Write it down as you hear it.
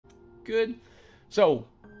good. So,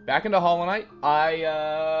 back into Hollow Knight.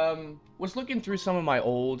 I was looking through some of my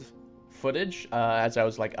old footage as I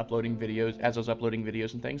was like uploading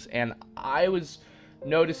videos and things, and I was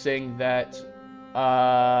noticing that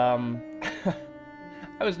I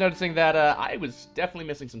was noticing that I was definitely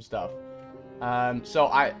missing some stuff.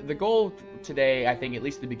 So the goal today, I think, at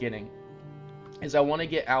least the beginning, is I want to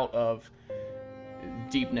get out of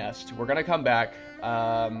Deep Nest. We're gonna come back.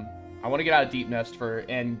 I want to get out of Deep Nest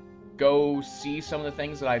and go see some of the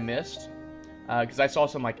things that I missed, because I saw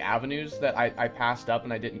some like avenues that I passed up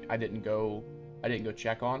and I didn't go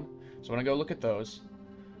check on. So I want to go look at those.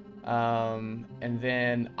 And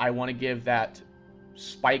then I want to give that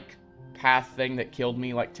spike path thing that killed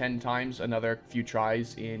me like 10 times another few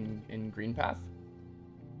tries in Green Path.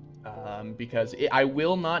 Because I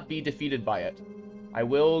will not be defeated by it. I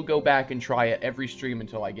will go back and try it every stream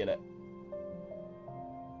until I get it.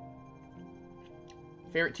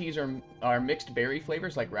 Favorite teas are mixed berry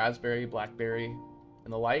flavors like raspberry, blackberry,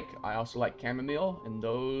 and the like. I also like chamomile, and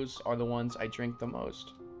those are the ones I drink the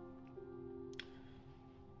most.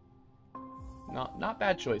 Not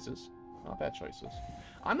bad choices. Not bad choices.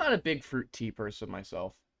 I'm not a big fruit tea person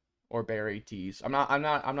myself, or berry teas. I'm not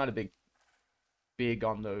a big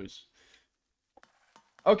on those.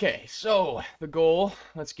 Okay, so the goal.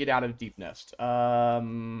 Let's get out of Deep Nest.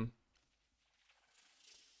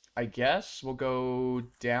 I guess we'll go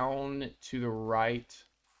down to the right.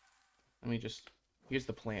 Here's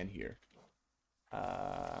the plan here.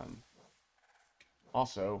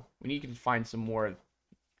 Also, we need to find some more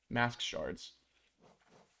mask shards.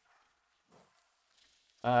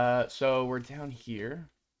 So we're down here.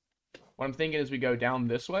 What I'm thinking is we go down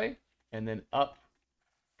this way and then up,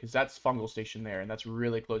 because that's Fungal Station there, and that's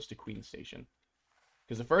really close to Queen Station.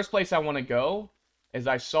 Because the first place I want to go is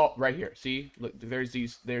I saw right here. See, look, there's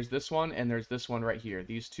this one and there's this one right here.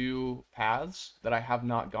 These two paths that I have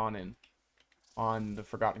not gone in on the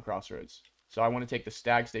Forgotten Crossroads. So I want to take the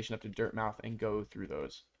Stag Station up to Dirtmouth and go through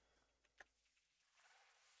those.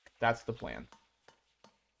 That's the plan.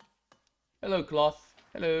 Hello, Cloth.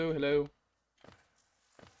 Hello, hello.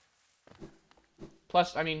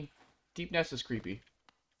 Plus, I mean, Deep Nest is creepy.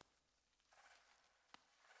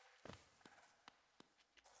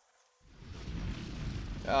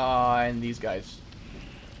 And these guys.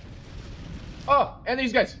 Oh, and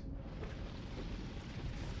these guys.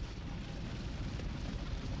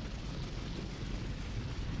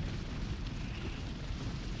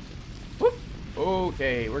 Whoop.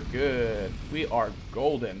 Okay, we're good. We are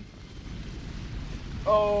golden.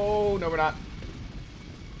 Oh, no, we're not.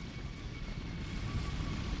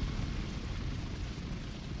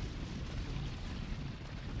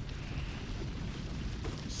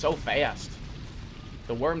 So fast.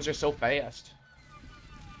 The worms are so fast.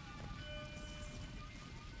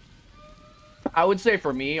 I would say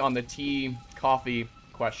for me, on the tea, coffee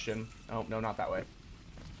question. Oh, no, not that way.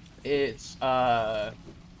 It's,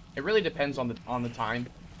 it really depends on the time.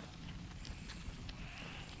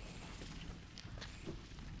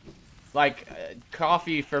 Like,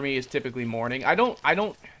 coffee for me is typically morning. I don't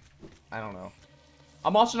know.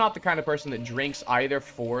 I'm also not the kind of person that drinks either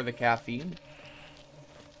for the caffeine.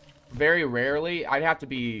 Very rarely. I'd have to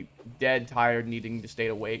be dead tired, needing to stay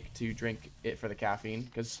awake to drink it for the caffeine,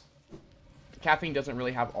 because the caffeine doesn't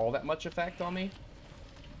really have all that much effect on me.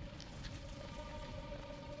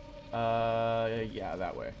 Yeah,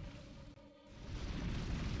 that way.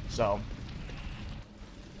 So,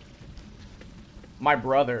 my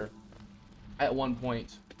brother, at one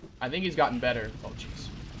point, I think he's gotten better. Oh, jeez.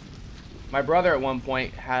 My brother at one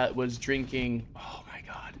point was drinking.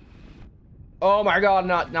 Oh my god,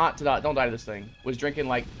 don't die to this thing. Was drinking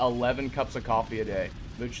like 11 cups of coffee a day,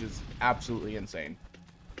 which is absolutely insane.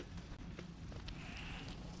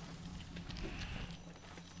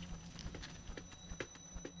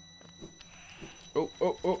 Oh,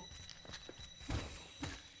 oh, oh.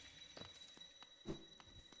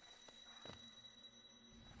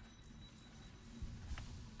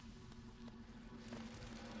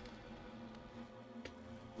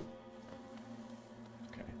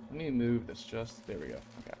 Let me move this just... There we go.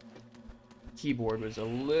 Okay. Keyboard was a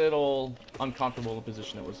little uncomfortable in the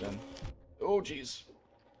position it was in. Oh, jeez.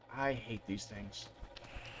 I hate these things.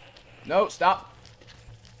 No, stop.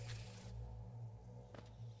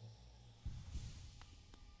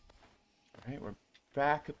 Alright, we're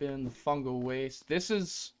back up in the fungal waste. This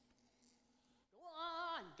is...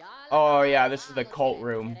 Oh, yeah, this is the cult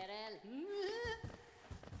room.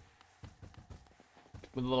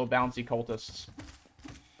 With the little bouncy cultists.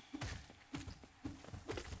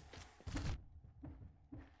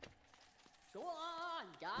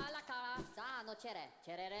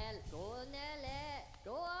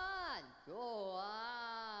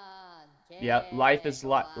 Yeah, life is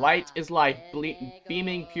light is life.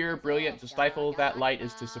 Beaming, pure, brilliant. To stifle that light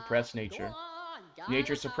is to suppress nature.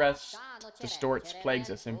 Nature suppressed, distorts, plagues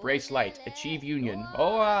us. Embrace light. Achieve union.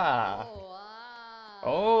 Oh ah.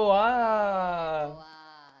 Oh ah.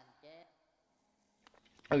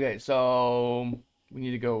 Okay, so we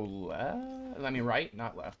need to go left. I mean right,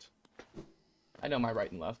 not left. I know my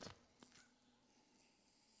right and left.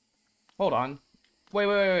 Hold on.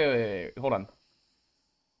 Wait. Hold on.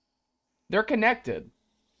 They're connected.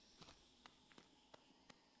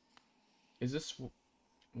 Is this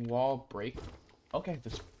wall break? Okay,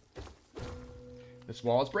 this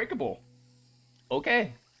wall is breakable.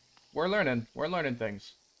 Okay. We're learning. We're learning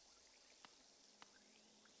things.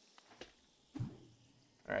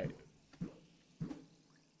 Alright.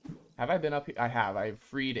 Have I been up here? I have. I've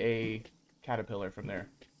freed a caterpillar from there.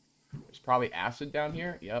 There's probably acid down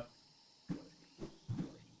here. Yep.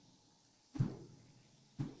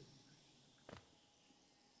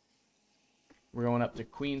 We're going up to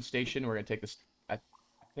Queen Station. We're going to take this, I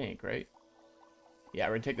think, right? Yeah,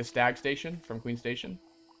 we're going to take the Stag Station from Queen Station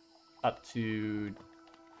up to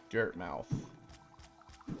Dirtmouth.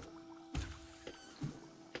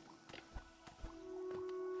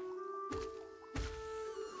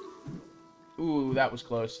 Ooh, that was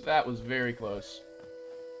close. That was very close.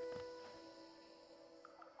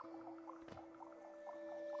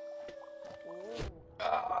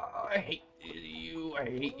 I hate you. I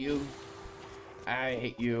hate you. I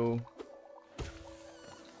hate you.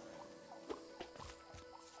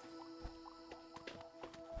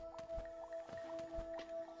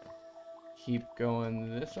 Keep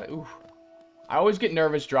going this way. Ooh. I always get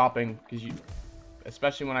nervous dropping, because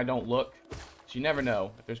especially when I don't look. So you never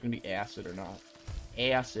know if there's going to be acid or not.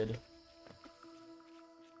 Acid.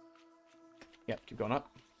 Yep, keep going up.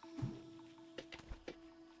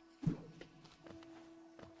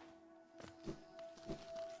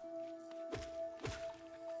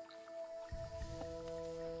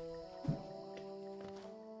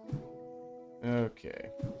 Okay.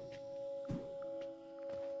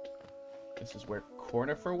 This is where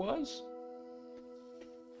Cornifer was?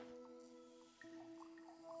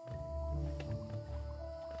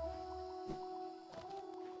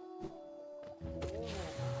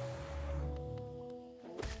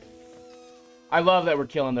 I love that we're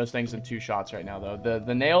killing those things in 2 shots right now, though.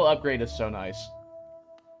 The nail upgrade is so nice.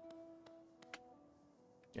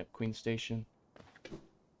 Yep, Queen Station.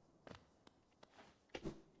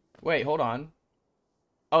 Wait, hold on.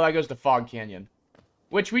 Oh, that goes to Fog Canyon.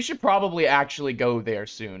 Which we should probably actually go there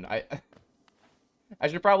soon. I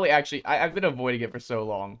should probably actually... I've been avoiding it for so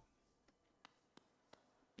long.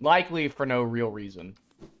 Likely for no real reason.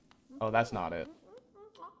 Oh, that's not it.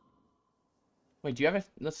 Wait, do you have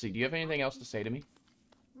let's see, do you have anything else to say to me?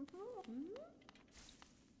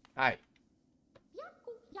 Hi.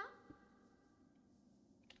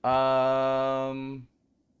 I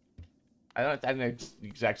think it's the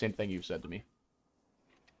exact same thing you've said to me.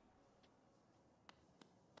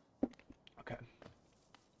 Okay.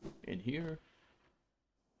 In here.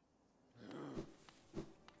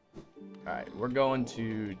 Alright, we're going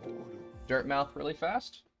to Dirtmouth really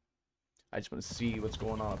fast. I just want to see what's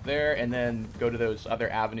going on up there, and then go to those other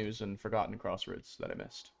avenues and Forgotten Crossroads that I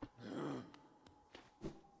missed.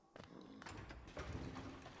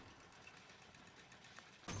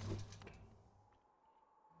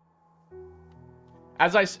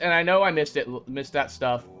 And I know I missed that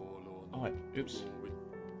stuff. Oh, oops.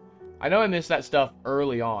 I know I missed that stuff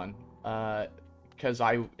early on, because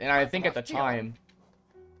I think at the time,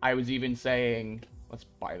 I was even saying, let's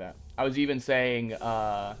buy that. I was even saying,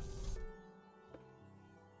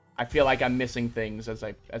 I feel like I'm missing things as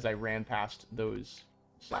I ran past those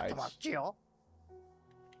sides.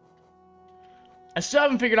 I still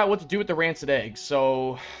haven't figured out what to do with the rancid eggs,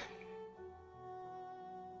 so...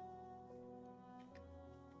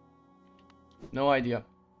 No idea.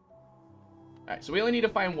 Alright, so we only need to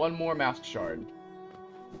find one more mask shard.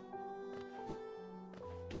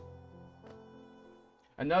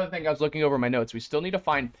 Another thing, I was looking over my notes. We still need to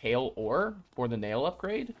find pale ore for the nail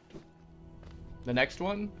upgrade. The next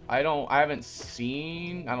one, I don't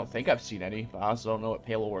think I've seen any, but I also don't know what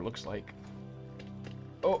pale ore looks like.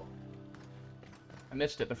 Oh, I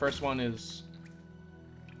missed it. The first one is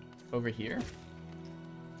over here.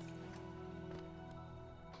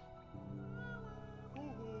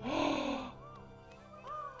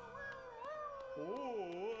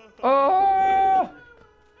 Oh!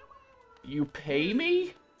 You pay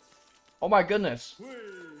me? Oh my goodness.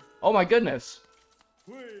 Oh my goodness.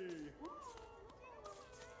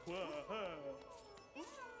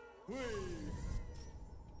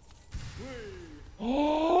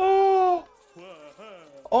 Oh!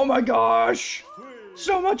 Oh my gosh!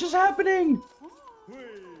 So much is happening!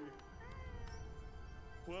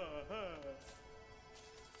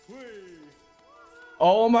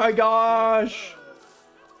 Oh my gosh!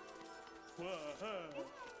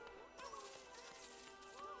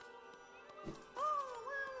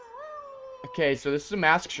 Okay, so this is a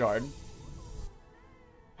mask shard.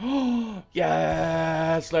 Oh,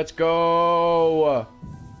 yes! Let's go!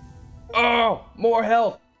 Oh! More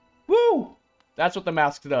health! Woo! That's what the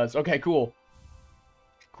mask does. Okay, cool.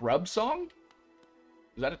 Grub song?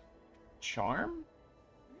 Is that a charm?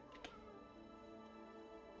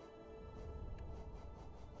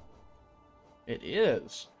 It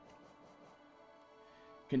is.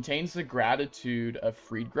 Contains the gratitude of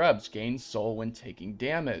freed grubs. Gains soul when taking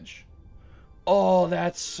damage. Oh,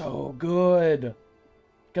 that's so good.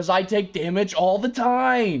 Because I take damage all the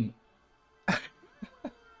time.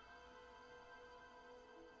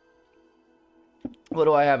 What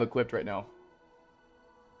do I have equipped right now?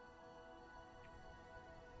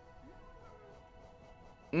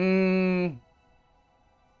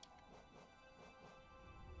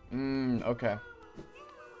 Okay.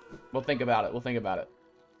 We'll think about it. We'll think about it.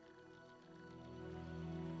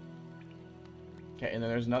 Okay, and then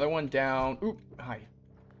there's another one down. Oop, hi.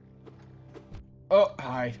 Oh,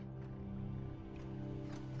 hi.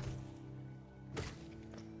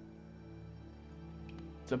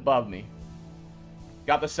 It's above me.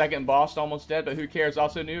 Got the second boss almost dead, but who cares?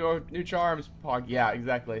 Also new charms. Pog. Yeah,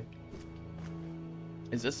 exactly.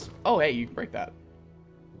 Is this? Oh, hey, you can break that.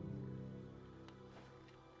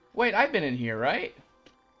 Wait, I've been in here, right?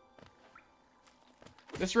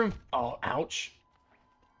 This room... Oh, ouch.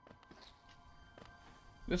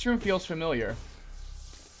 This room feels familiar.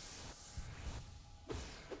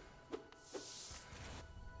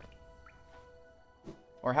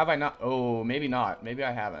 Or have I not? Oh, maybe not. Maybe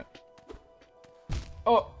I haven't.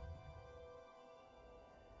 Oh!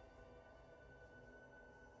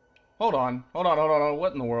 Hold on. Hold on, hold on, hold on.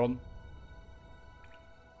 What in the world?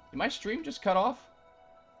 Did my stream just cut off?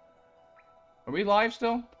 Are we live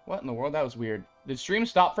still? What in the world? That was weird. Did stream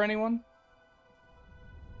stop for anyone?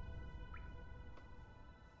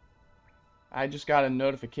 I just got a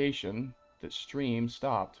notification that stream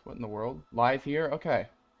stopped. What in the world? Live here? Okay.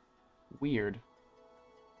 Weird.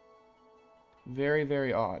 Very,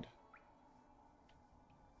 very odd.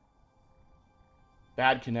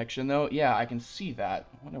 Bad connection, though? Yeah, I can see that.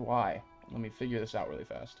 I wonder why. Let me figure this out really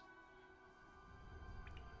fast.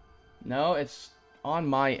 No, it's on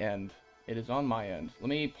my end. It is on my end. Let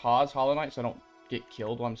me pause Hollow Knight so I don't get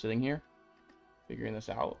killed while I'm sitting here figuring this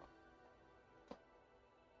out.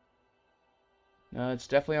 No, it's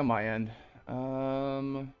definitely on my end.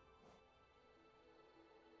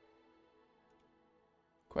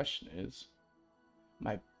 Question is,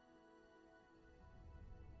 let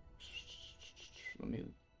me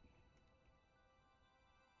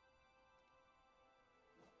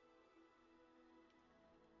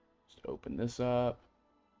just open this up.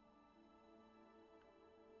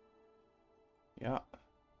 Yeah.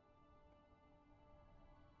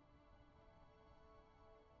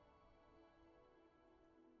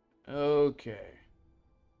 Okay.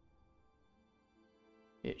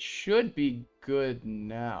 It should be good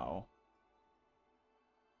now.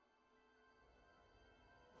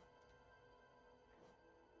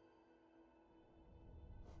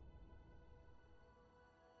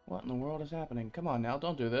 What in the world is happening? Come on now,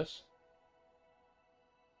 don't do this.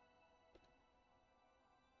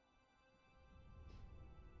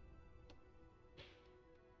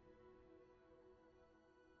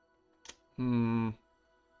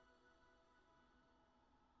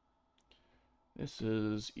 This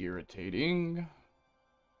is irritating.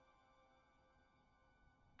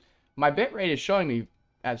 My bitrate is showing me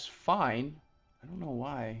as fine. I don't know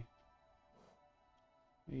why.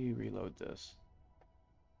 Let me reload this.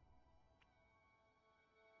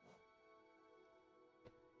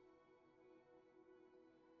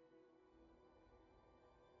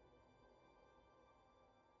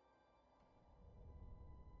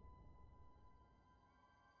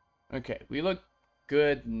 Okay, we look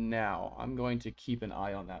good now. I'm going to keep an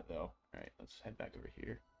eye on that, though. Alright, let's head back over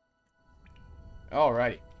here.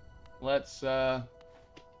 Alrighty. Let's, Oh,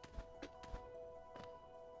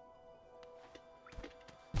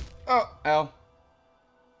 ow.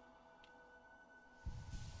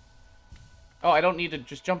 Oh, I don't need to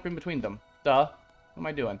just jump in between them. Duh. What am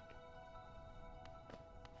I doing?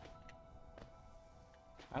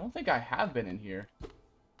 I don't think I have been in here.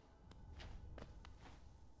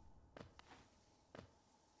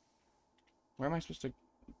 Where am I supposed to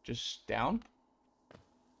Just down?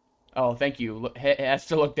 Oh, thank you. Look, it has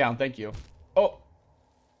to look down. Thank you. Oh!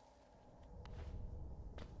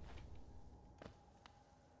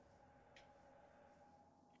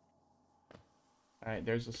 Alright,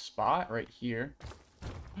 there's a spot right here.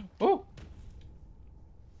 Oh!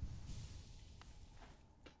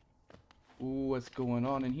 Ooh, what's going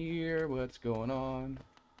on in here? What's going on?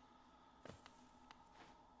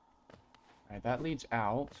 Alright, that leads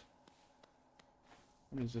out.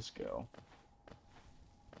 Where does this go?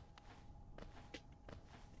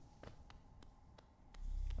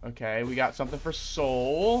 Okay, we got something for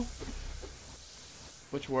soul.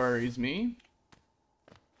 Which worries me.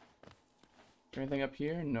 Is there anything up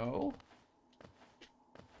here? No.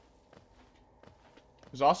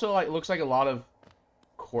 There's also, like, looks like a lot of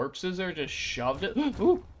corpses are just shoved it.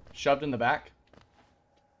 Ooh, shoved in the back.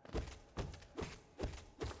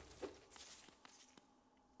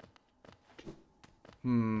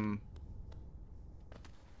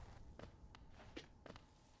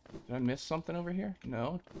 Did I miss something over here?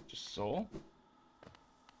 No, just soul.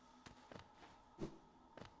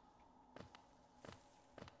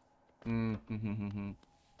 Alright,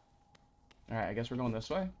 I guess we're going this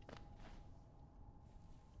way.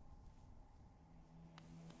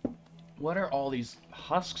 What are all these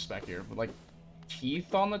husks back here? With, like,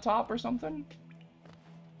 teeth on the top or something?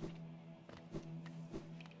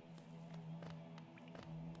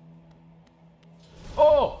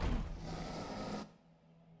 Oh!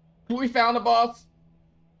 We found a boss!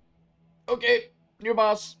 Okay, new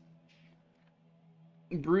boss.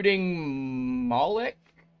 Brooding Mawlek?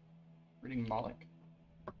 Brooding Mawlek?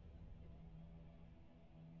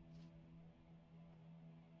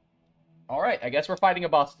 Alright, I guess we're fighting a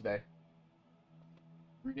boss today.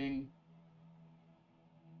 Brooding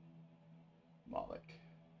Mawlek.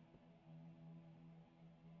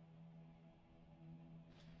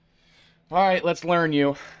 Alright, let's learn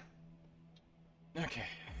you. Okay.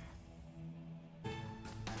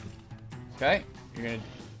 Okay, you're gonna...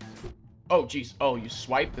 Oh, jeez. Oh, you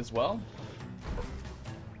swiped as well?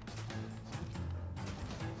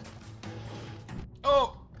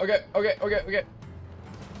 Oh! Okay, okay, okay, okay.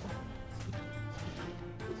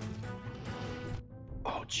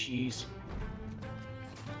 Oh, jeez.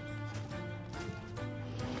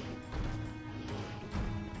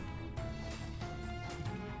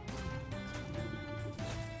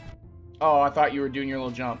 Oh, I thought you were doing your little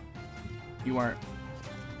jump. You weren't.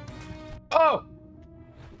 Oh!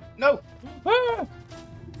 No! Ah!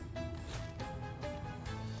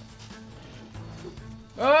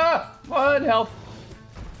 Ah! 1 health.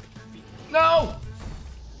 No!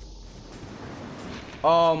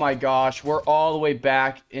 Oh my gosh, we're all the way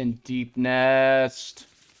back in Deep Nest.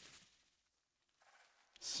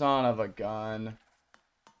 Son of a gun.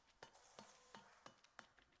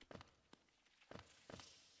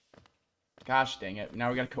 Gosh dang it. Now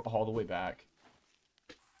we gotta go all the way back.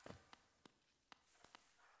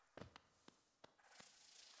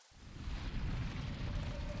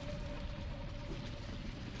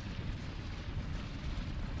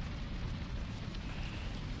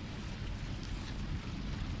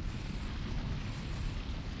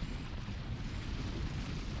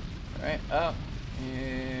 Alright, up.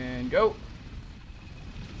 And go.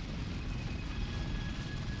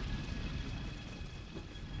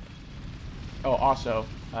 Oh, also,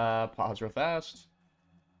 pause real fast.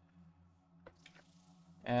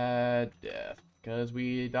 Add death. Because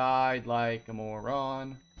we died like a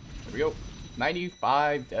moron. There we go.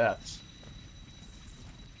 95 deaths.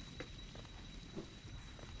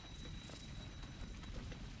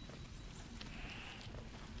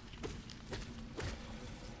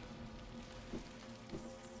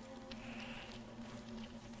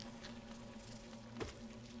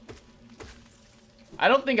 I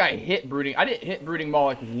don't think I hit Brooding. I didn't hit Brooding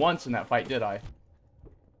Mawlek once in that fight, did I?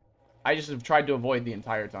 I just have tried to avoid the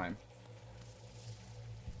entire time.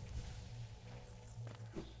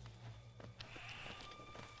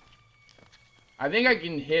 I think I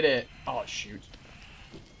can hit it. Oh, shoot.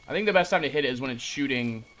 I think the best time to hit it is when it's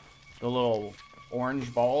shooting the little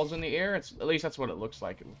orange balls in the air. At least that's what it looks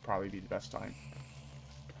like. It would probably be the best time.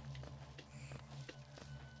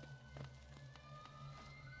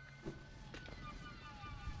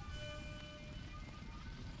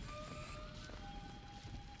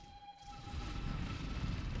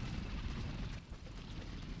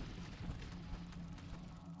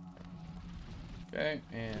 Okay,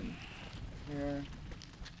 and here.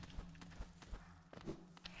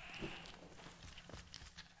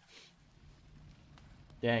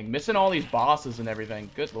 Dang, missing all these bosses and everything.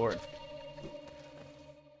 Good lord.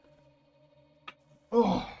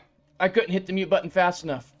 Oh, I couldn't hit the mute button fast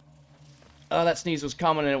enough. Oh, that sneeze was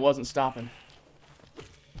coming and it wasn't stopping.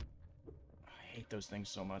 I hate those things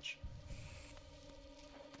so much.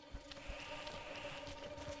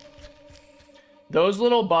 Those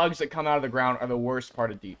little bugs that come out of the ground are the worst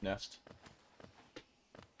part of Deep Nest.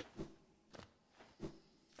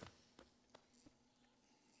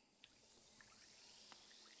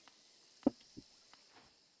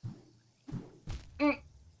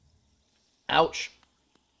 Ouch.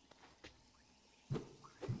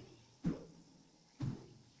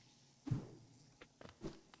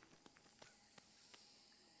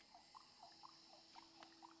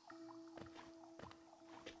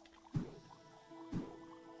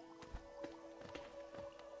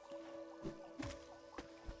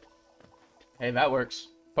 Hey, that works.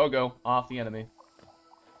 Pogo, off the enemy.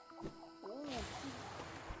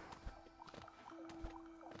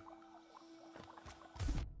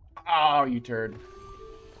 Oh, you turd.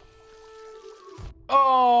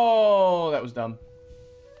 Oh, that was dumb.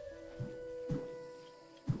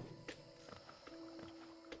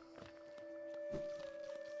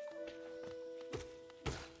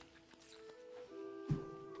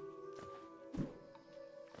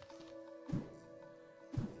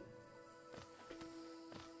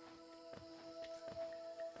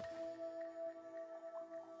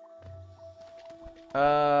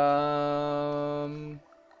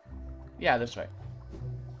 Yeah, this way.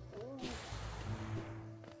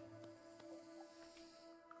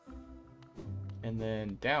 And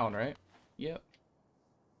then down, right? Yep.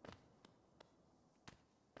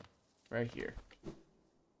 Right here.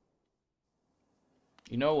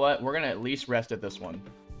 You know what? We're gonna at least rest at this one.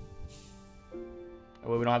 That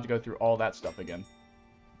way we don't have to go through all that stuff again.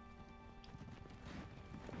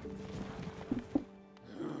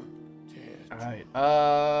 Alright,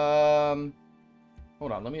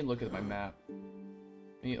 hold on, let me look at my map.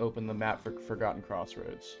 Let me open the map for Forgotten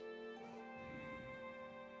Crossroads.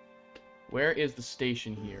 Where is the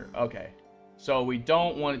station here? Okay. So we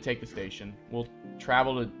don't want to take the station. We'll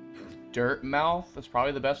travel to Dirtmouth. That's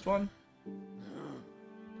probably the best one.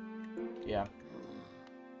 Yeah.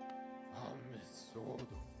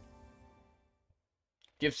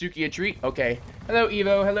 Give Suki a treat? Okay. Hello,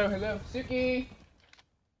 Evo. Hello, hello. Suki!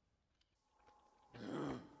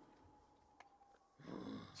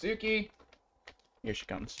 Suki! Here she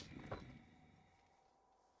comes.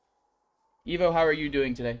 Evo, how are you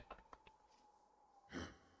doing today?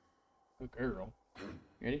 Good girl.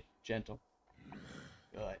 Ready? Gentle.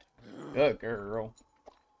 Good. Good girl.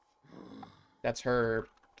 That's her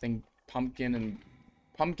thing, pumpkin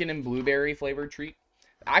and blueberry flavored treat.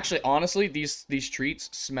 Actually, honestly, these treats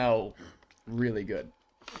smell really good.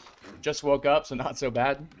 Just woke up, so not so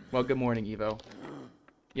bad. Well, good morning, Evo.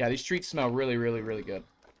 Yeah, these treats smell really, really, really good.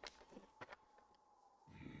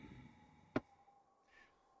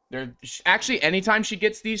 They're actually, anytime she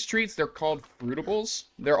gets these treats, they're called fruitables.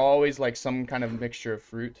 They're always like some kind of mixture of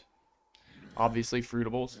fruit. Obviously,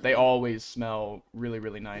 fruitables. They always smell really,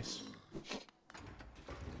 really nice.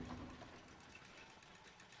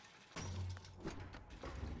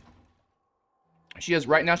 She has,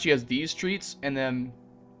 right now she has these treats, and then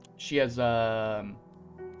she has some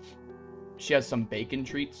bacon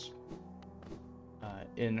treats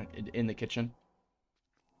in the kitchen.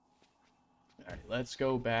 All right, let's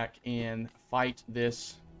go back and fight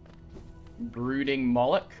this brooding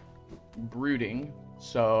Mawlek. Brooding.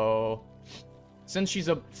 So since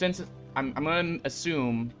I'm gonna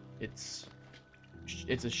assume it's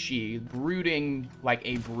a she. Brooding, like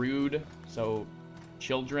a brood, so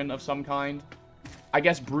children of some kind. I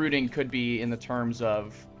guess brooding could be in the terms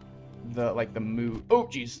of the mood. Oh,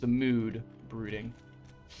 jeez, the mood brooding.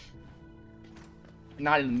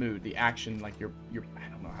 Not in the mood, the action, like you're I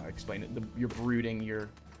don't know how to explain it. You're brooding,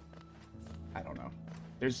 I don't know.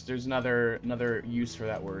 There's another use for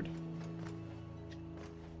that word.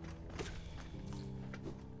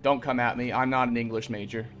 Don't come at me. I'm not an English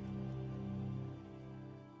major.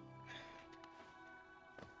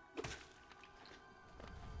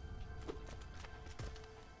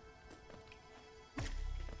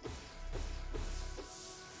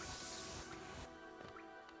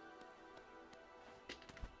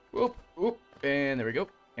 Whoop, whoop, and there we go.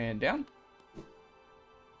 And down.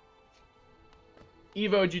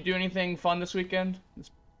 Evo, did you do anything fun this weekend?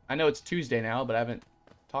 I know it's Tuesday now, but I haven't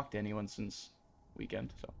talked to anyone since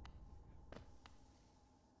weekend, so.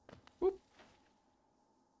 Whoop.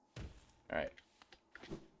 Alright.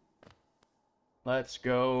 Let's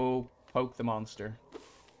go poke the monster.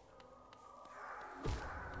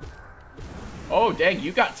 Oh, dang,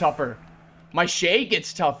 you got tougher. My Shay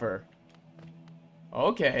gets tougher.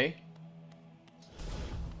 Okay.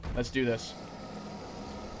 Let's do this.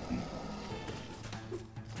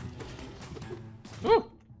 Woo!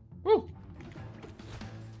 Woo!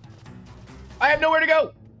 I have nowhere to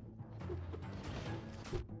go!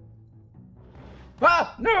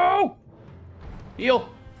 Ah! No! Heal!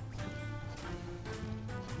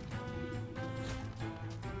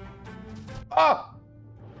 Ah!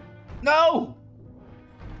 No!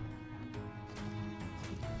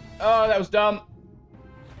 Oh, that was dumb.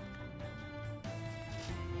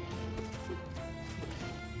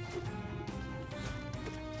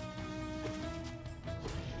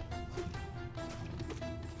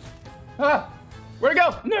 Ah! Where'd it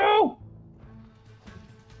go? No!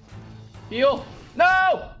 Heal.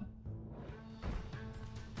 No!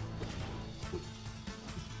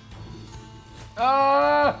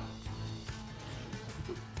 Ah!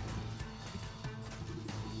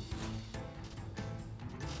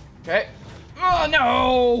 Okay. Oh,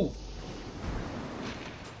 no!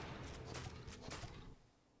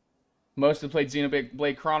 Most have played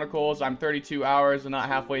Xenoblade Chronicles. I'm 32 hours and not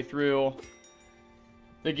halfway through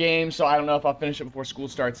the game, so I don't know if I'll finish it before school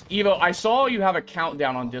starts. Evo, I saw you have a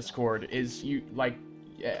countdown on Discord. Is you, like,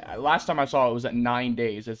 last time I saw it was at 9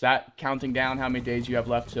 days. Is that counting down how many days you have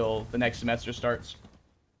left till the next semester starts?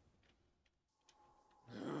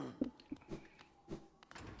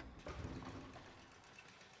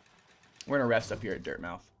 We're gonna rest up here at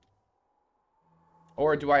Dirtmouth.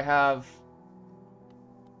 Or do I have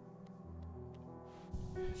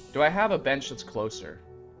a bench that's closer?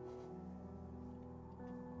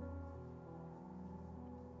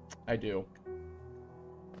 I do.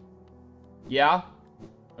 Yeah?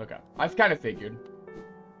 Okay. I've kind of figured.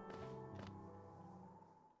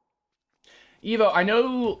 Evo, I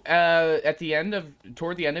know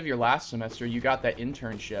toward the end of your last semester, you got that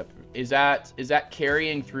internship. Is that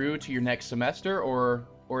carrying through to your next semester, or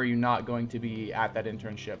are you not going to be at that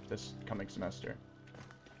internship this coming semester?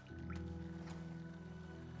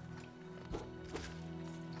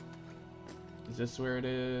 Is this where it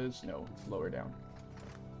is? No, it's lower down.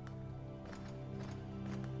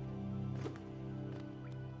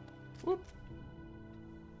 Whoop.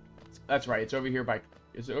 That's right. It's over here by...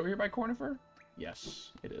 Is it over here by Cornifer?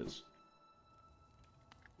 Yes, it is.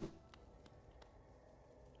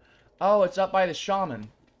 Oh, it's up by the shaman.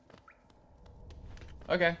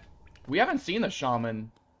 Okay. We haven't seen the shaman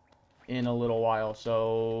in a little while,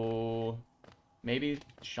 so... Maybe the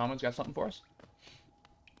shaman's got something for us?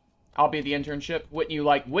 I'll be at the internship. Wouldn't you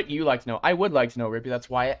like to know? I would like to know, Rippy. That's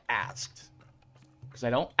why I asked. Because I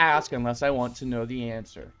don't ask unless I want to know the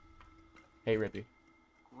answer. Hey, Rippy.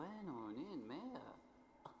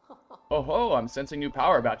 Oh ho, I'm sensing new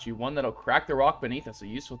power about you. One that'll crack the rock beneath us. A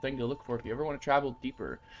useful thing to look for if you ever want to travel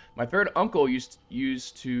deeper. My third uncle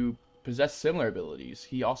used to possess similar abilities.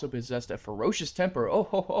 He also possessed a ferocious temper. Oh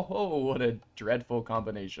ho ho ho, what a dreadful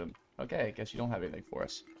combination. Okay, I guess you don't have anything for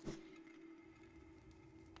us.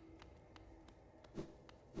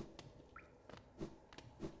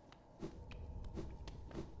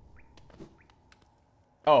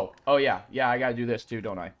 Oh yeah. Yeah, I gotta do this too,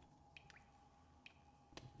 don't I?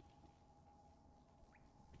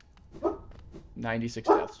 96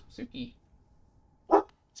 deaths. Suki.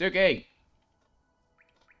 Suki!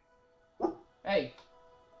 Hey!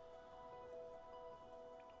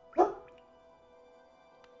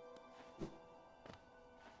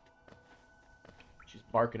 She's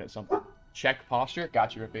barking at something. Check posture?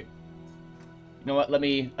 Got you, Rippy. You know what? Let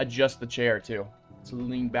me adjust the chair, too. So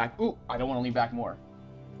lean back. Ooh, I don't want to lean back more.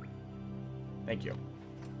 Thank you.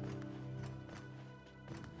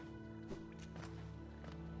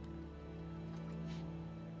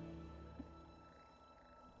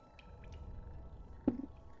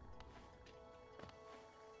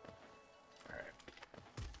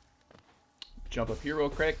 Jump up here real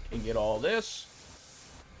quick and get all this.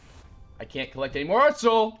 I can't collect any more art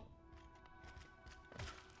soul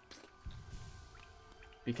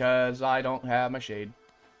because I don't have my shade.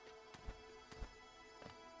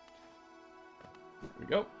 There we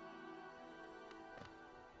go.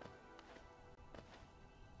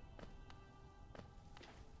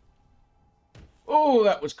 Oh,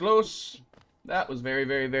 that was close. That was very,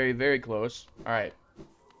 very, very, very close. All right.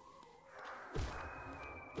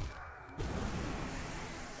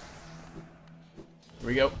 Here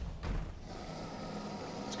we go.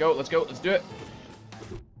 Let's go, let's go, let's do it.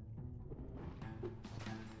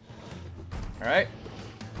 Alright.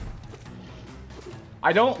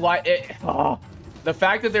 I don't like it. Oh, the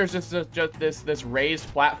fact that there's just this raised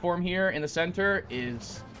platform here in the center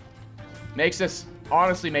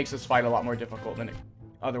honestly makes this fight a lot more difficult than it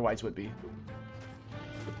otherwise would be.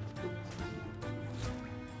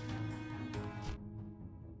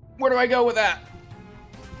 Where do I go with that?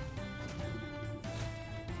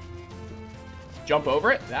 Jump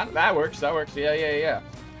over it? That works. That works. Yeah, yeah, yeah.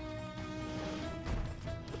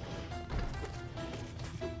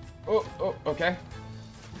 Oh, oh, okay.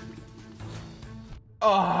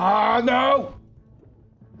 Ah, no!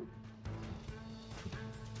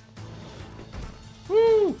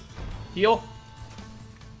 Woo! Heal.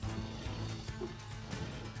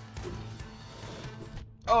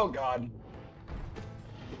 Oh, God.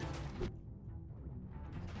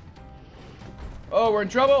 Oh, we're in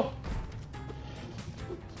trouble.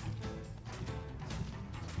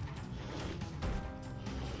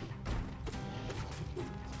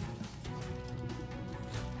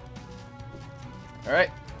 All right,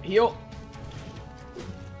 heal.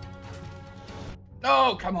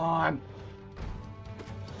 No, come on.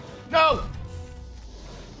 No.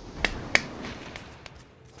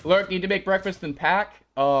 Lurk, need to make breakfast and pack?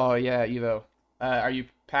 Oh, yeah, Evo. Are you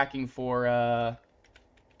packing for,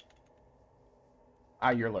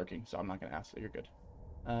 you're lurking, so I'm not gonna ask, so you're good.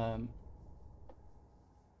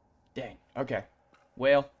 Dang, okay.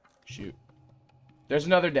 Whale, shoot. There's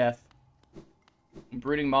another death.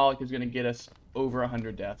 Brooding Mawlek is gonna get us over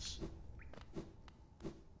 100 deaths.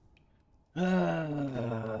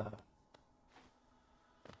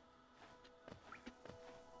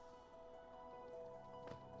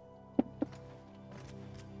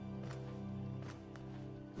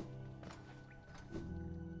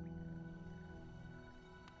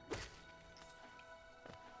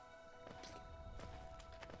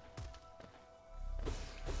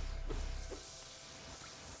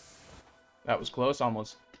 That was close,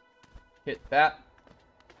 almost hit that.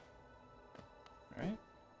 All right.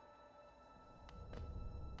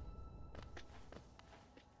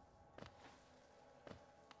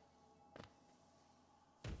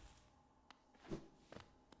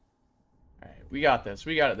 All right, we got this.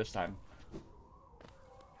 We got it this time.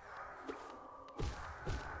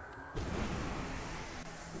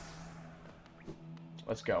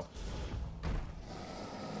 Let's go.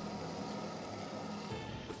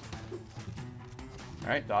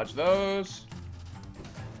 Alright, dodge those.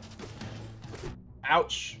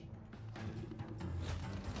 Ouch.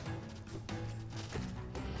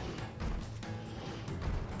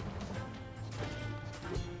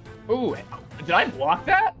 Ooh, did I block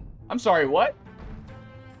that? I'm sorry, what?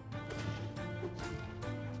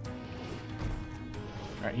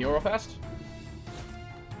 Alright, heal real fast.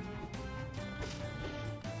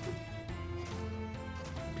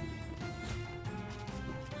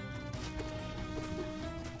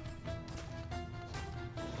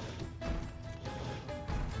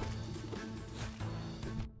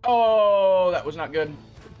 Oh, that was not good.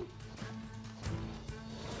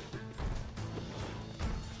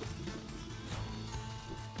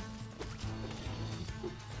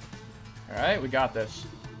 All right, we got this.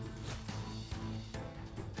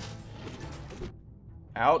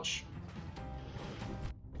 Ouch.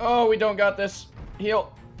 Oh, we don't got this.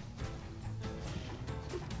 Heal.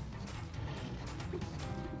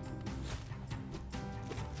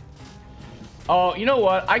 Oh, you know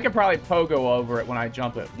what? I could probably pogo over it when I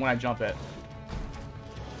jump it.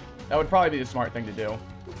 That would probably be the smart thing to do.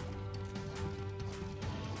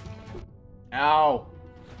 Ow.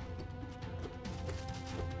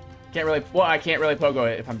 Can't really... Well, I can't really pogo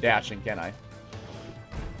it if I'm dashing, can I?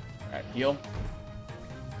 Alright, heal.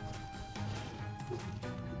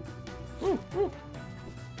 Woo, woo.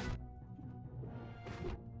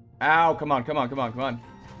 Ow, come on, come on, come on, come on.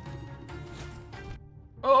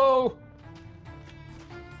 Oh!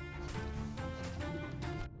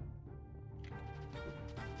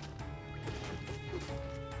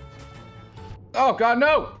 Oh, God,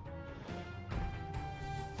 no!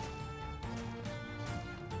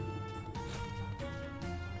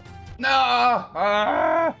 No!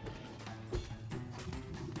 Ah!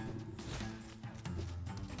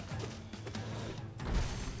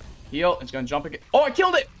 Heal. It's gonna jump again. Oh, I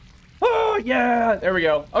killed it! Oh, yeah! There we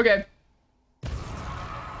go. Okay.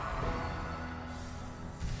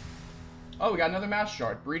 Oh, we got another mass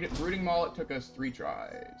shard. Brooding Mawlek took us 3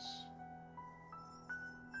 tries.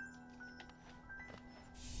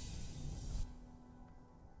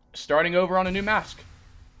 Starting over on a new mask.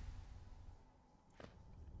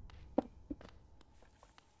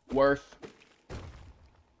 Worth.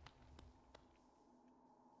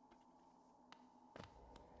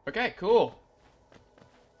 Okay, cool.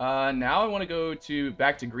 Now I want to go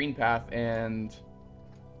back to Green Path and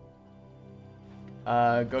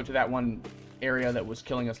go to that one area that was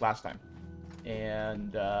killing us last time.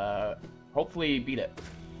 And hopefully beat it.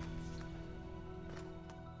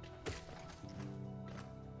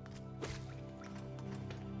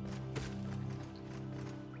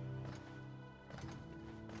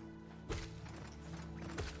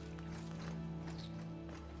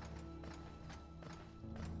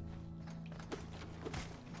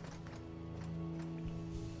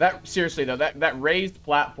 That, seriously though, that raised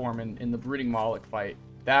platform in the Brooding Mawlek fight,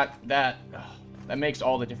 that makes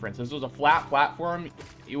all the difference. If this was a flat platform,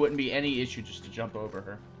 it wouldn't be any issue just to jump over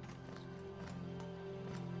her.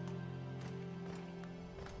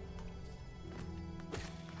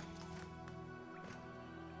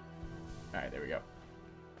 Alright, there we go.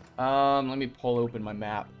 Let me pull open my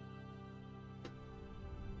map.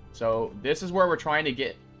 So, this is where we're trying to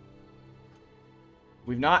get.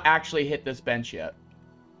 We've not actually hit this bench yet.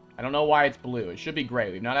 I don't know why it's blue. It should be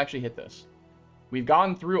gray. We've not actually hit this. We've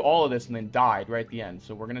gone through all of this and then died right at the end.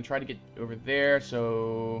 So we're going to try to get over there.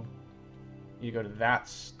 So you go to that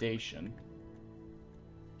station.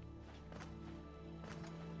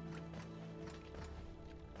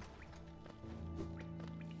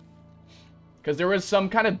 Because there was some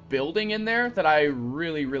kind of building in there that I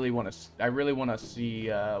really want to. I really want to see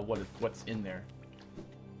what's in there.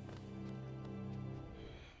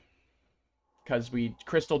 Because we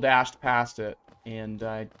crystal dashed past it, and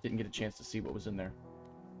I didn't get a chance to see what was in there.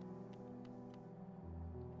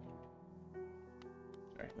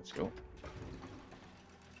 Alright, let's go.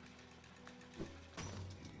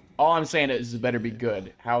 All I'm saying is it better be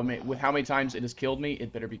good. With how many times it has killed me,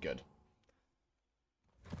 it better be good.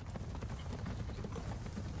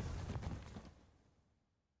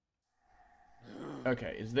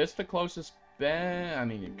 Okay, is this the closest bench? I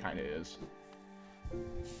mean, it kind of is.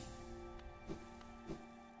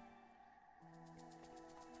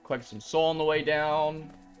 Collect some soul on the way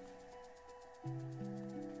down.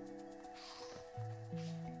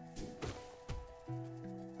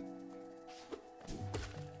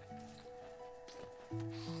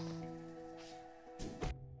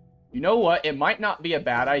 You know what? It might not be a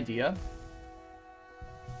bad idea.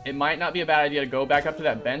 It might not be a bad idea to go back up to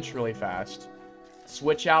that bench really fast.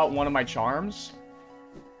 Switch out one of my charms.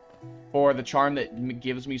 For the charm that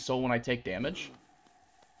gives me soul when I take damage.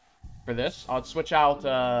 For this, I'll switch out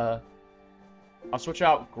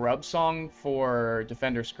Grub Song for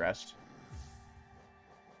Defender's Crest.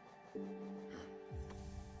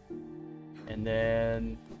 And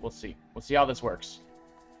then we'll see. We'll see how this works.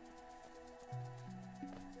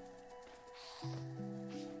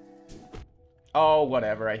 Oh,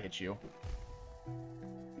 whatever, I hit you.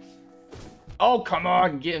 Oh, come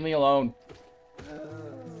on, get me alone.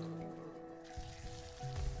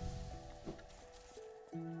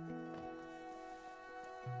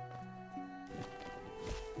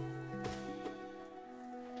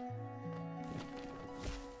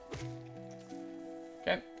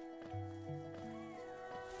 Okay.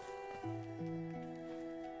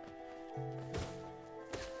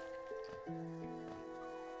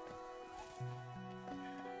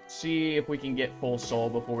 See if we can get full soul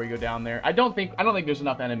before we go down there. I don't think there's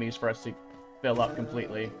enough enemies for us to fill up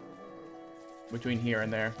completely between here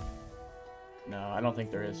and there. No, I don't think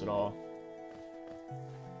there is at all.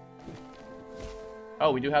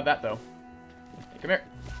 Oh, we do have that though. Hey, come here.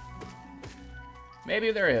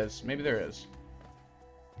 Maybe there is. Maybe there is.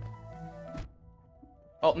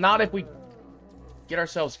 Oh, not if we get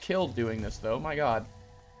ourselves killed doing this though. My God.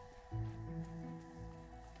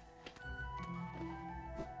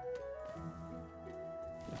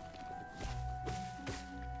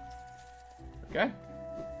 Okay.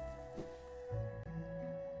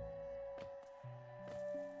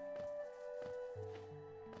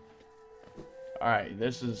 Alright,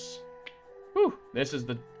 this is... Whew, this is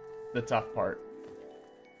the tough part.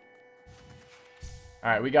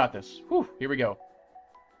 Alright, we got this. Whew, here we go.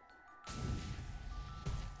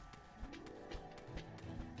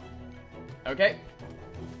 Okay.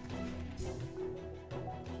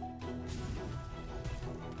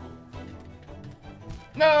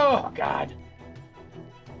 No! Oh, God.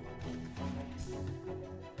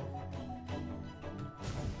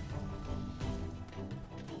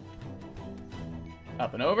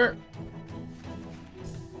 Up and over.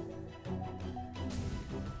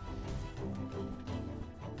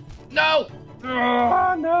 No!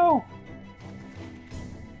 Oh, no!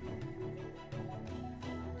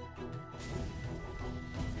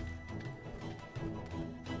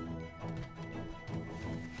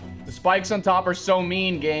 The spikes on top are so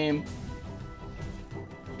mean, game.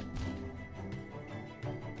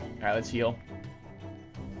 Alright, let's heal.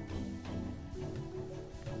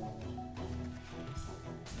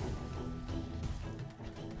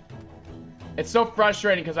 It's so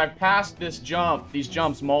frustrating because I've passed these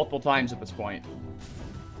jumps multiple times at this point.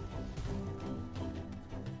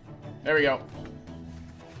 There we go.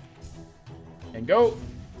 And go.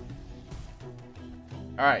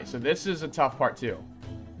 Alright, so this is a tough part too.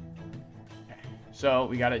 Okay, so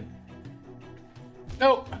we gotta...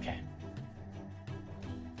 No! Okay.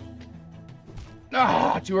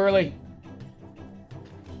 Ah, too early.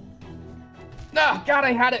 Ah, God,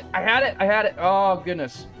 I had it. I had it. I had it. Oh,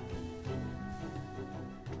 goodness.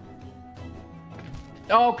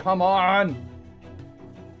 Oh, come on.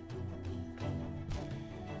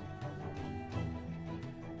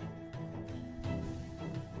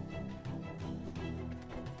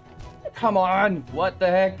 Come on. What the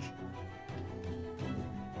heck?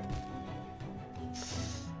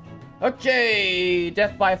 Okay.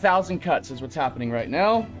 Death by 1,000 cuts is what's happening right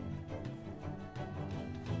now.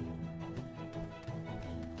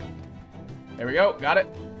 There we go. Got it.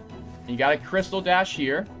 You got a crystal dash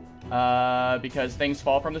here. Because things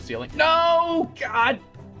fall from the ceiling. No! God!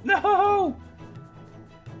 No!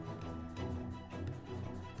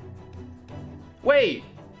 Wait.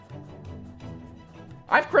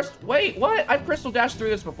 Wait, what? I've crystal dashed through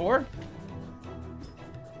this before?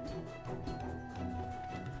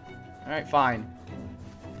 Alright, fine.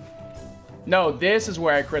 No, this is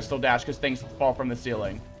where I crystal dash because things fall from the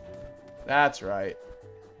ceiling. That's right.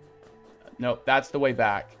 Nope, that's the way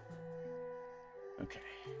back. Okay.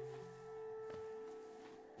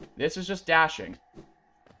 This is just dashing.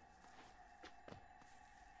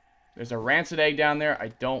 There's a rancid egg down there. I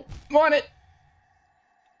don't want it.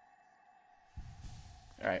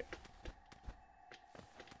 Alright.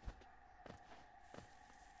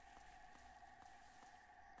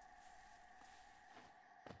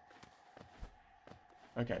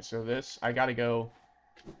 Okay, so this, I gotta go.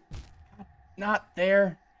 Not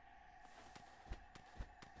there.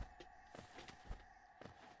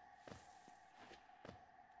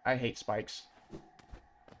 I hate spikes.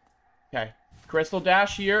 Okay. Crystal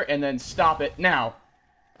dash here, and then stop it. Now.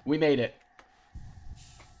 We made it.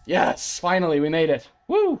 Yes! Finally, we made it.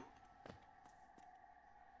 Woo!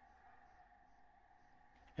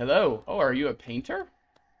 Hello. Oh, are you a painter?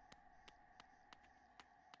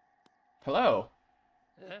 Hello.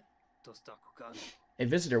 A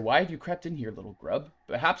visitor, why have you crept in here, little grub?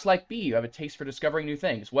 Perhaps like me, you have a taste for discovering new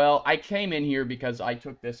things. Well, I came in here because I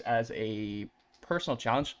took this as a personal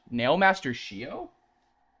challenge. Nailmaster Shio?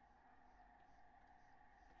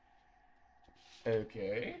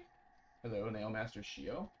 Okay. Hello, Nailmaster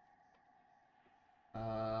Shio.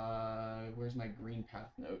 Where's my green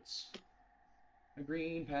path notes? My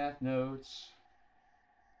green path notes.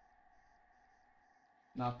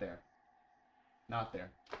 Not there. Not there.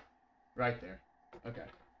 Right there. Okay.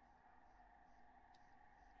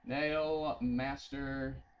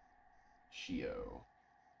 Nailmaster Shio.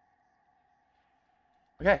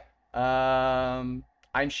 Okay. I'm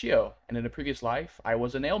Shio, and in a previous life, I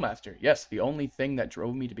was a nail master. Yes, the only thing that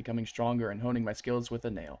drove me to becoming stronger and honing my skills with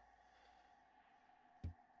a nail.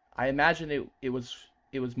 I imagine it was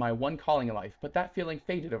my one calling in life, but that feeling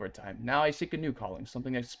faded over time. Now I seek a new calling,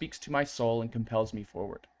 something that speaks to my soul and compels me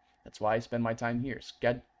forward. That's why I spend my time here,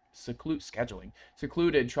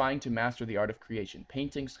 secluded, trying to master the art of creation,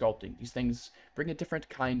 painting, sculpting. These things bring a different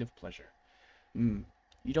kind of pleasure. You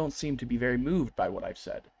don't seem to be very moved by what I've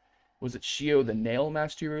said. Was it Shio the nail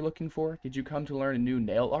master you were looking for? Did you come to learn a new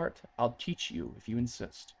nail art? I'll teach you if you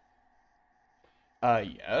insist.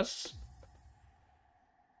 Yes.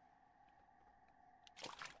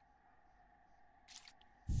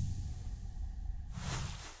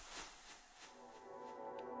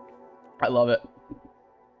 I love it.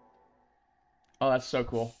 Oh, that's so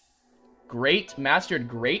cool. Great, mastered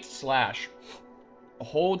great slash.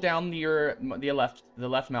 Hold down the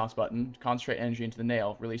left mouse button, concentrate energy into the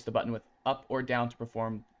nail, release the button with up or down to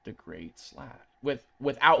perform the great slash.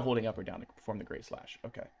 Without holding up or down to perform the great slash.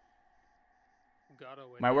 Okay.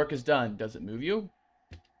 My work is done. Does it move you?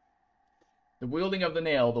 The wielding of the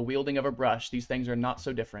nail, the wielding of a brush, these things are not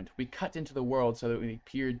so different. We cut into the world so that we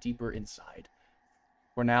peer deeper inside.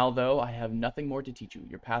 For now, though, I have nothing more to teach you.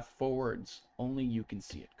 Your path forwards, only you can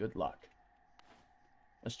see it. Good luck.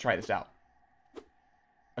 Let's try this out.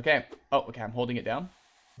 Okay. Oh, okay, I'm holding it down.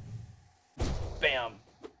 Bam.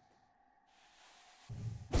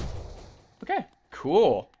 Okay,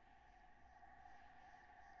 cool.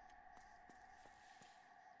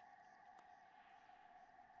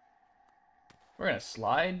 We're gonna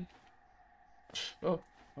slide. Oh,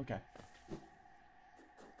 okay.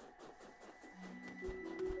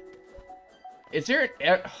 Is there...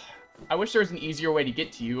 I wish there was an easier way to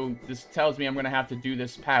get to you. This tells me I'm gonna have to do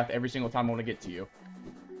this path every single time I want to get to you.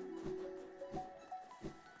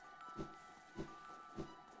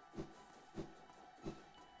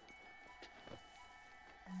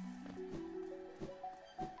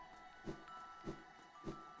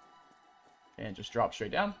 And just drop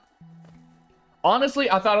straight down. Honestly,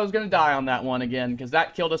 I thought I was going to die on that one again, because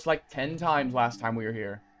that killed us like 10 times last time we were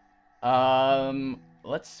here.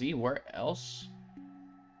 Let's see, where else?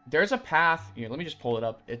 there's a path here. Let me just pull it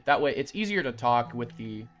up. That way it's easier to talk with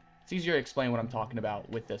the... It's easier to explain what I'm talking about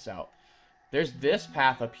with this out. There's this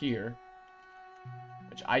path up here,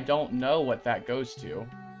 which I don't know what that goes to.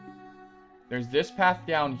 There's this path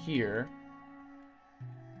down here,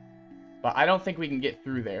 but I don't think we can get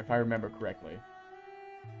through there, if I remember correctly.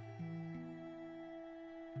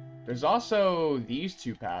 There's also these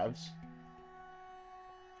two paths.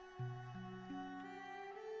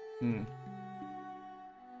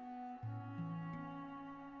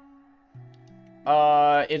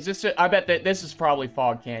 Is this... I bet that this is probably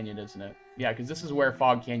Fog Canyon, isn't it? Yeah, because this is where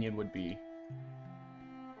Fog Canyon would be.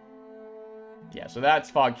 Yeah, so that's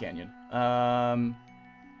Fog Canyon.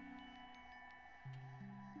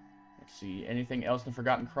 Let's see. Anything else in the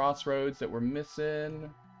Forgotten Crossroads that we're missing?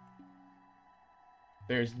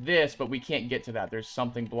 There's this, but we can't get to that. There's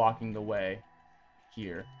something blocking the way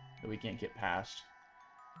here that we can't get past.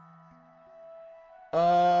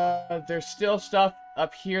 There's still stuff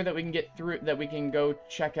up here that we can get through, that we can go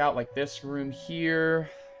check out, like this room here.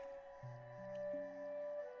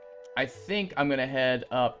 I think I'm gonna head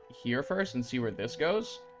up here first and see where this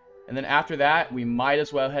goes. And then after that, we might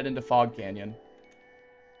as well head into Fog Canyon.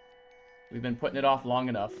 We've been putting it off long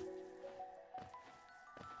enough.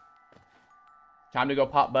 Time to go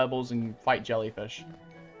pop bubbles and fight jellyfish.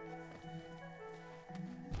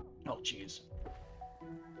 Oh, jeez.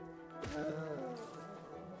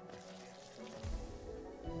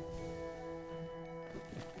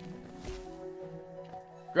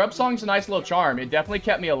 Grub Song's a nice little charm. It definitely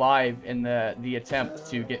kept me alive in the attempt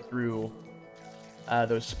to get through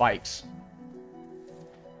those spikes.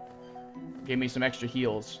 Gave me some extra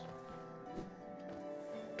heals.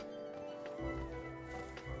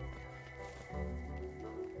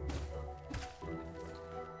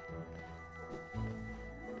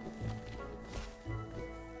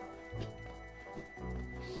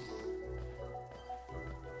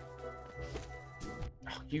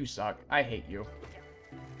 Oh, you suck. I hate you.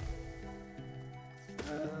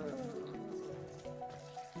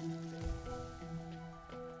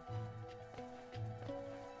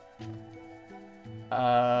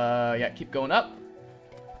 Yeah, keep going up.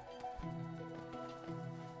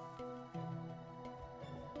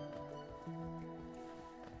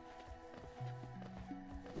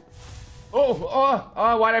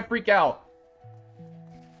 Oh, why did I freak out?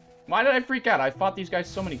 Why did I freak out? I fought these guys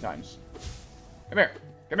so many times. Come here.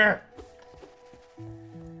 Come here.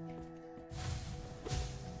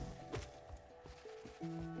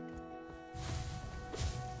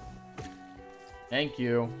 Thank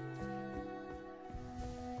you.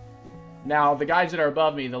 Now, the guys that are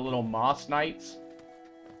above me, the little moss knights,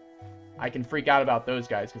 I can freak out about those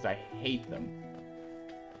guys because I hate them.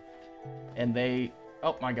 And they...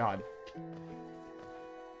 Oh, my God.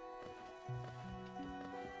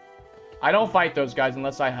 I don't fight those guys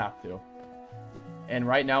unless I have to. And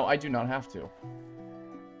right now, I do not have to.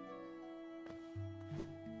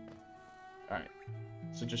 Alright.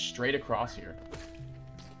 So just straight across here.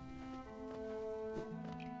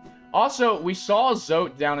 Also, we saw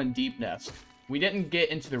Zote down in Deep Nest. We didn't get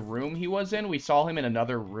into the room he was in. We saw him in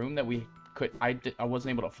another room that we could... I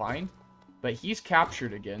wasn't able to find. But he's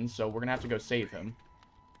captured again, so we're gonna have to go save him.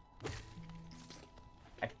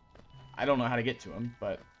 I don't know how to get to him,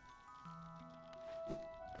 but...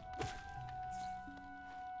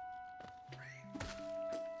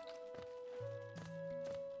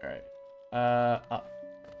 Alright. Up.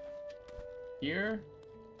 Here?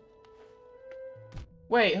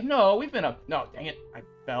 Wait, no, we've been up... No, dang it, I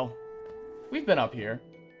fell. We've been up here.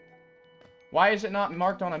 Why is it not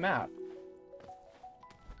marked on a map?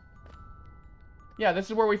 Yeah, this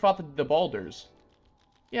is where we fought the boulders.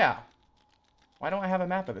 Yeah. Why don't I have a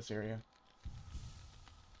map of this area?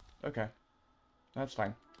 Okay. That's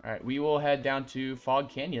fine. Alright, we will head down to Fog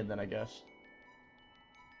Canyon then, I guess.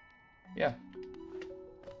 Yeah.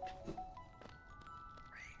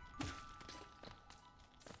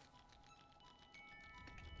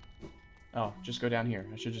 Oh, just go down here.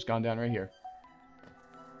 I should have just gone down right here.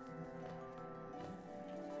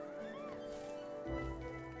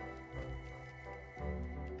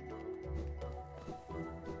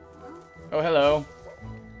 Oh, hello.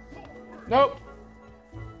 Nope.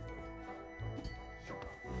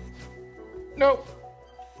 Nope.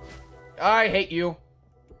 I hate you.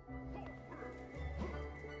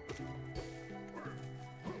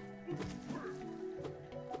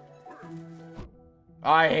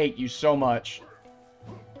 I hate you so much.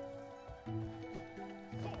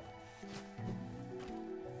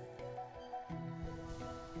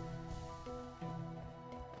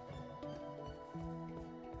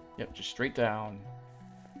 Yep, just straight down.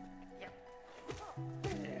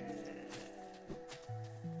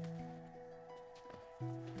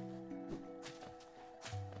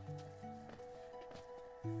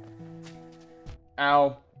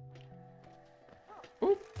 Ow.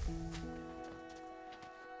 Oop.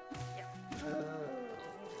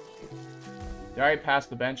 Did I already pass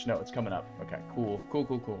the bench? No, it's coming up. Okay, cool. Cool,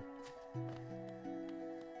 cool, cool.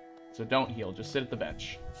 So don't heal. Just sit at the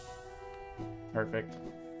bench. Perfect.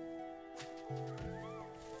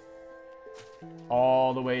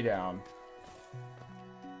 All the way down.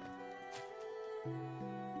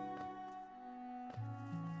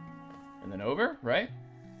 And then over, right?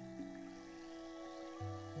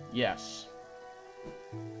 Yes.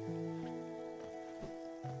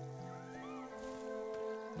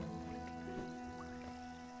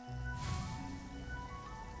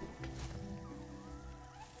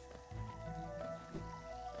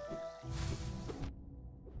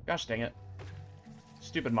 Gosh dang it.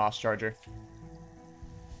 Stupid moss charger.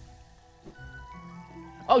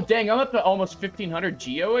 Oh dang, I'm up to almost 1500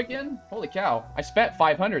 geo again? Holy cow. I spent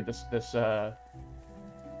 500 this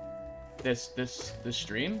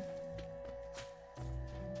stream.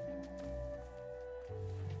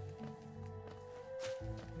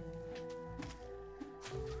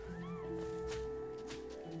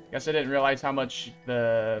 Guess I didn't realize how much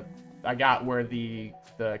I got where the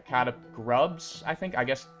grubs, I think. I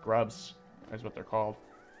guess grubs is what they're called.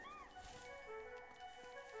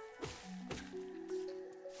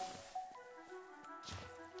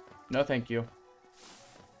 No, thank you.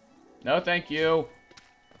 No, thank you.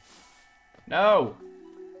 No!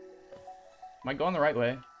 Am I going the right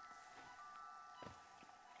way?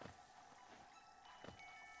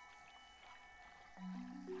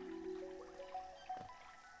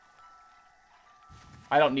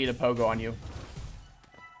 I don't need a pogo on you.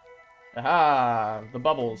 Aha! The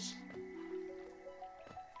bubbles.